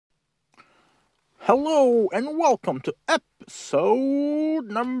Hello and welcome to episode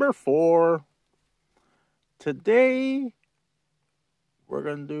number 4. Today we're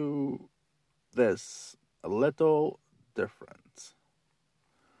going to do this a little different.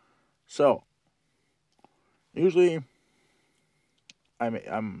 So, usually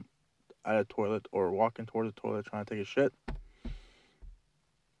I'm at a toilet or walking towards the toilet trying to take a shit.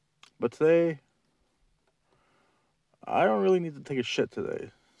 But today I don't really need to take a shit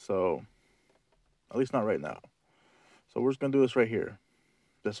today. So, at least not right now. So, we're just going to do this right here.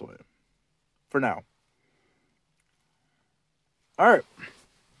 This way. For now. Alright.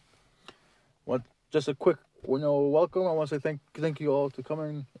 Just a quick, welcome. I want to say thank you all to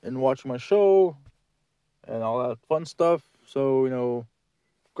coming and watching my show and all that fun stuff. So,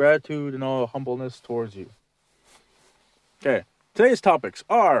 gratitude and all humbleness towards you. Okay, today's topics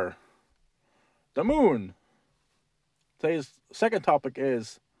are the moon. Today's second topic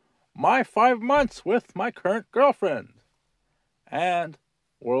is my 5 months with my current girlfriend and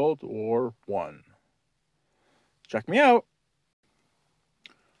World War One. Check me out.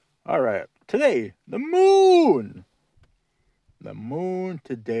 All right, today, the moon. The moon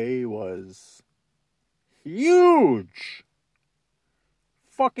today was huge.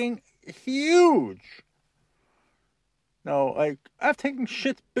 Fucking huge. No, I've taken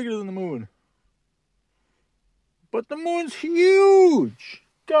shits bigger than the moon. But the moon's huge.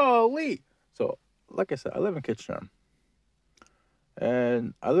 Golly. So, like I said, I live in Kitchener.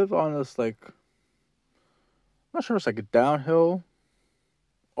 And I live on this, I'm not sure if it's a downhill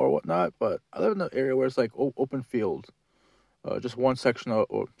or whatnot, but I live in an area where it's open field. Just one section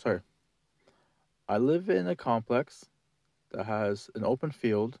I live in a complex that has an open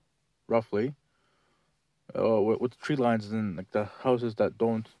field, roughly, with tree lines and the houses that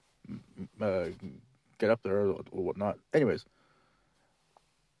don't get up there or whatnot. Anyways,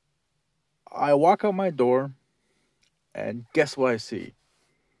 I walk out my door, and guess what I see?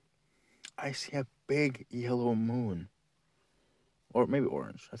 I see a big yellow moon. Or maybe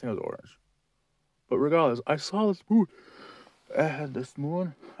orange. I think it was orange. But regardless, I saw this moon. And this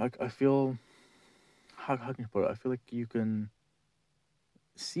moon, I feel... How can you put it? I feel like you can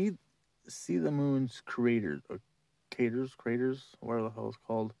see the moon's craters, whatever the hell it's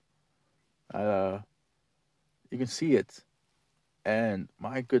called. You can see it, and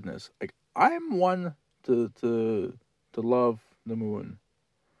my goodness, I'm one to love the moon.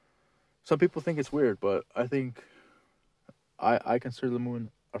 Some people think it's weird, but I think I consider the moon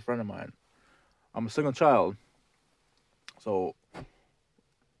a friend of mine. I'm a single child, so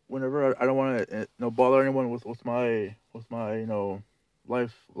whenever I don't want to bother anyone with my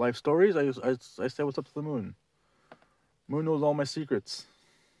life stories, I say what's up to the moon. Moon knows all my secrets.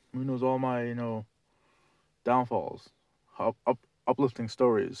 Moon knows all my downfalls, uplifting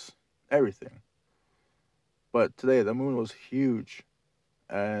stories, everything. But today the moon was huge,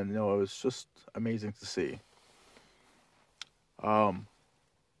 and it was just amazing to see. I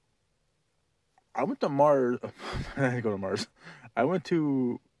went to Mars. I didn't go to Mars. I went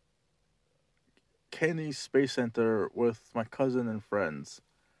to Kennedy Space Center with my cousin and friends,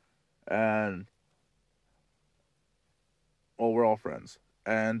 and we're all friends.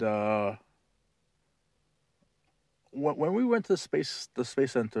 And when we went to the space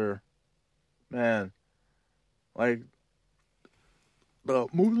center, man, like the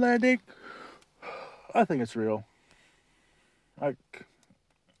moon landing, I think it's real.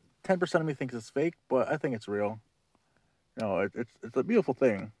 10% of me thinks it's fake, but I think it's real. It's a beautiful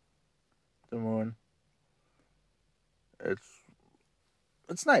thing. The moon.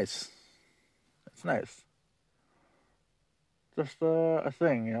 It's nice. It's nice. Just a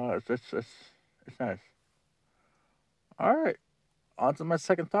thing, it's nice. All right, on to my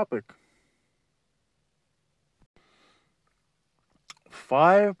second topic.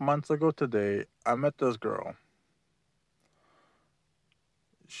 5 months ago today, I met this girl.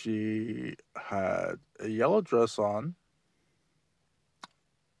 She had a yellow dress on.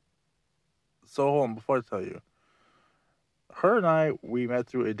 So hold on, before I tell you, her and we met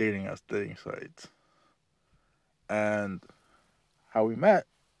through a dating site. And how we met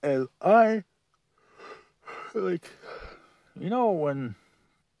is when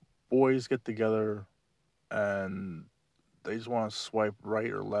boys get together and they just want to swipe right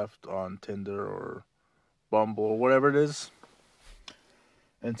or left on Tinder or Bumble or whatever it is.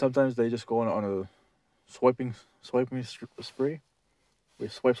 And sometimes they just go on a swiping spree. We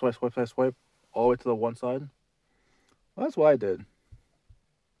swipe, all the way to the one side. Well, that's what I did.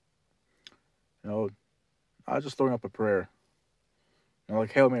 I was just throwing up a prayer.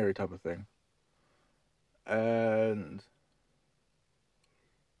 Like Hail Mary type of thing. And,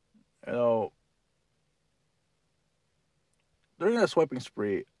 during that swiping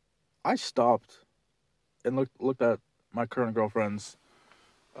spree, I stopped and looked at my current girlfriend's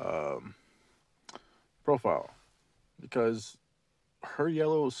um, profile because her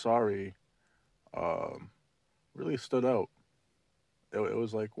yellow sari really stood out. It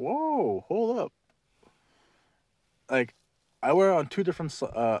was like, whoa, hold up. Like, I were on two different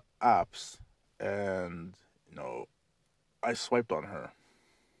apps, and I swiped on her.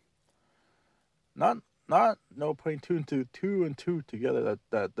 Not no putting two and two together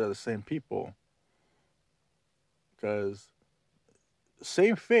that they're the same people. Because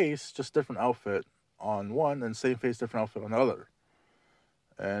same face, just different outfit on one, and same face, different outfit on the other.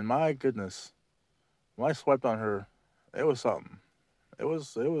 And my goodness, when I swiped on her, it was something. It was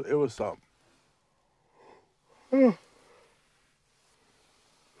something.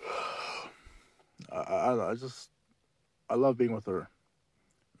 I love being with her.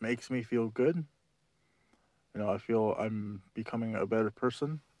 Makes me feel good. I feel I'm becoming a better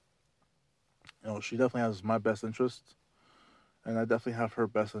person. She definitely has my best interest, and I definitely have her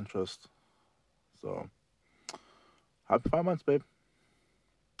best interest. So, happy 5 months, babe.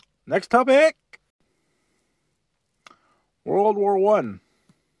 Next topic: World War One.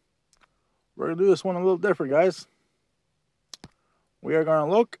 We're gonna do this one a little different, guys. We're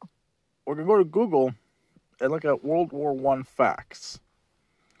gonna go to Google and look at World War One facts.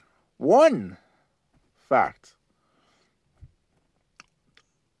 One fact: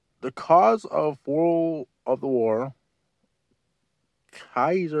 the cause of the war,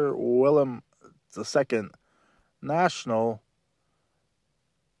 Kaiser Wilhelm II, national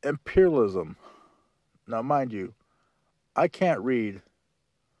imperialism. Now, mind you, I can't read,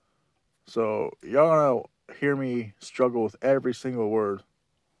 so y'all gonna hear me struggle with every single word.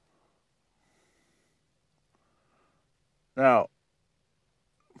 Now,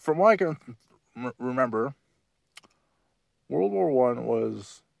 from what I can remember, World War One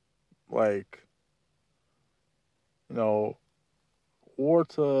was like, war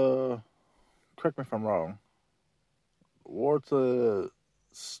to, correct me if I'm wrong, war to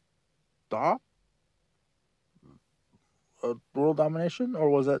stop world domination, or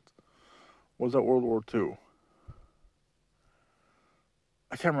was that World War Two?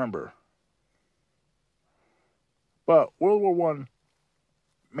 I can't remember. But World War One,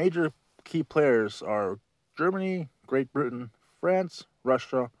 major key players are Germany, Great Britain, France,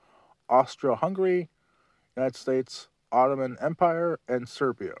 Russia, Austria-Hungary, United States, Ottoman Empire, and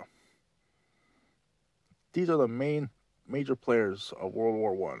Serbia. These are the major players of World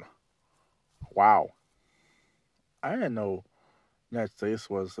War One. Wow. I didn't know United States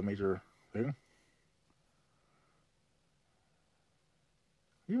was a major thing.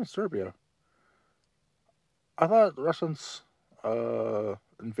 Even Serbia. I thought Russians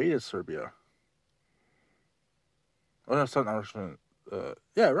invaded Serbia. Oh, no, it's not Russian.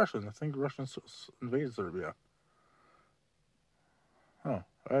 Yeah, Russians. I think Russians invaded Serbia. Oh,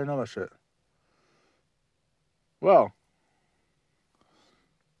 I didn't know that shit. Well,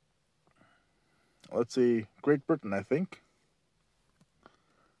 let's see. Great Britain, I think.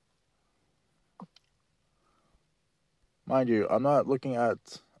 Mind you, I'm not looking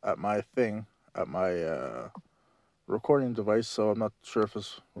at my thing, at my recording device, so I'm not sure if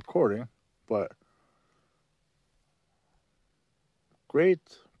it's recording, but Great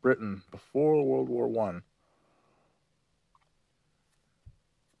Britain before World War One.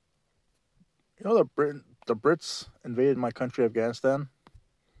 The Brits invaded my country, Afghanistan.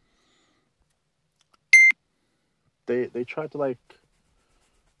 They tried to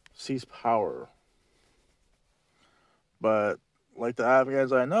seize power, but like the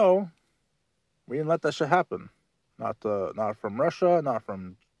Afghans I know, we didn't let that shit happen. Not from Russia, not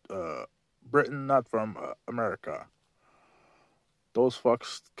from Britain, not from America. Those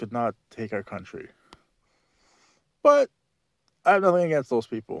fucks could not take our country. But I have nothing against those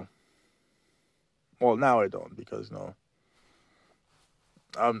people. Well, now I don't, because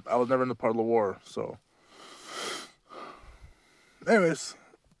I was never in the part of the war. So, anyways,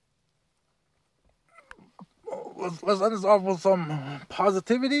 let's end this off with some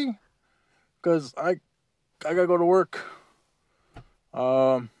positivity, because I gotta go to work.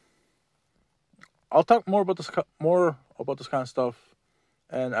 I'll talk more about this kind of stuff,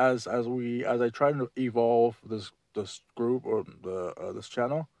 and as I try to evolve this group or this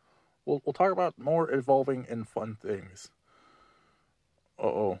channel, we'll talk about more evolving and fun things.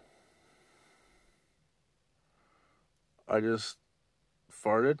 I just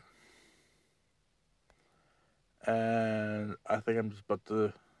farted, and I think I'm about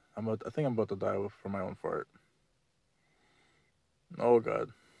to die from my own fart. Oh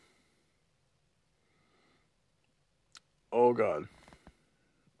God. Oh God.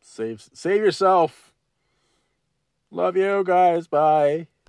 Save yourself. Love you guys. Bye.